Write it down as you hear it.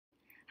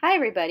Hi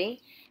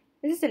everybody!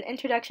 This is an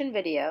introduction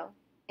video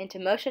into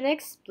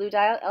Motionics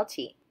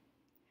BlueDial-LT.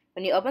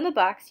 When you open the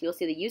box, you'll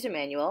see the user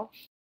manual,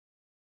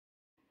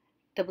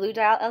 the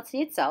BlueDial-LT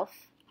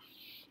itself,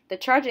 the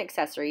charging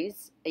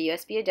accessories, a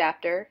USB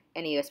adapter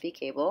and a USB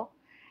cable,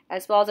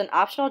 as well as an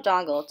optional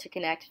dongle to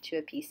connect to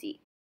a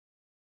PC.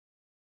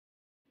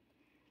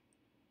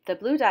 The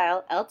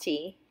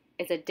BlueDial-LT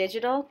is a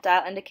digital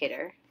dial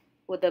indicator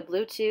with a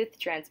Bluetooth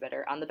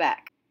transmitter on the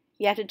back.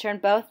 You have to turn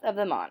both of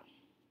them on.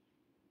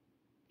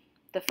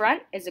 The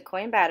front is a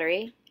coin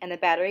battery, and the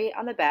battery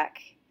on the back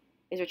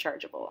is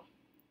rechargeable.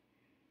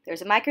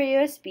 There's a micro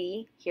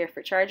USB here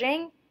for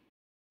charging,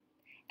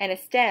 and a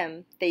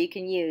stem that you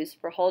can use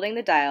for holding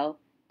the dial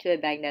to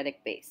a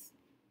magnetic base.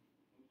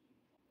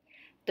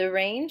 The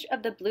range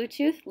of the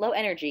Bluetooth Low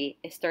Energy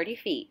is 30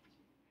 feet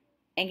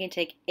and can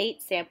take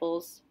 8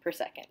 samples per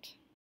second.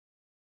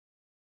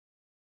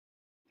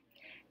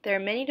 There are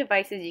many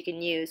devices you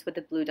can use with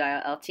the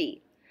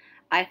BlueDial-LT.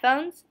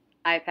 iPhones,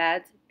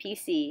 iPads,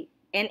 PC,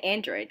 and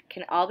Android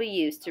can all be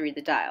used to read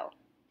the dial.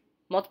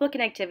 Multiple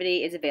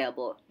connectivity is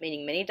available,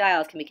 meaning many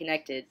dials can be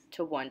connected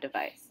to one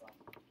device.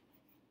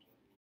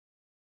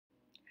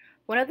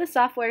 One of the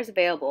softwares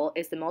available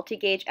is the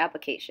MultiGage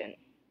application.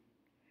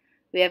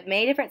 We have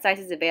many different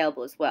sizes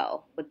available as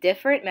well, with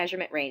different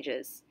measurement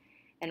ranges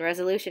and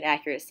resolution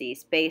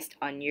accuracies based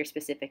on your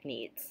specific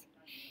needs.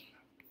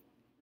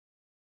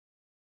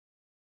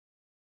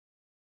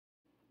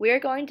 We are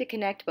going to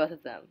connect both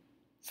of them.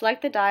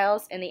 Select the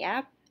dials in the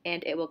app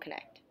and it will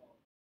connect.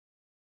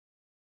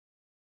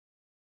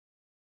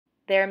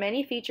 There are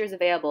many features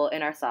available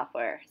in our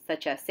software,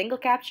 such as single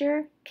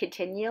capture,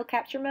 continual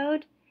capture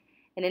mode,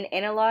 and an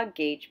analog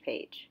gauge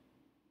page.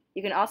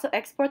 You can also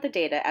export the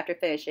data after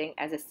finishing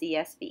as a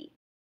CSV.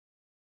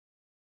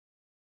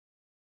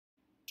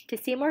 To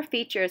see more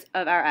features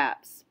of our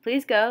apps,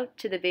 please go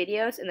to the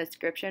videos in the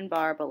description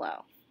bar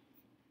below.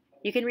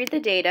 You can read the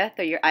data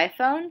through your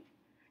iPhone,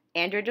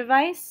 Android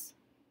device,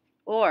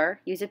 or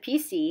use a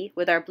PC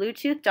with our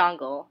Bluetooth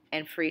dongle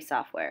and free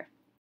software.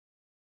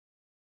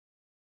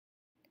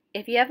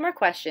 If you have more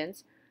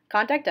questions,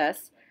 contact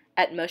us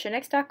at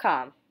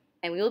motionics.com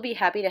and we will be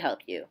happy to help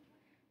you.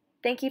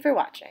 Thank you for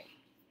watching.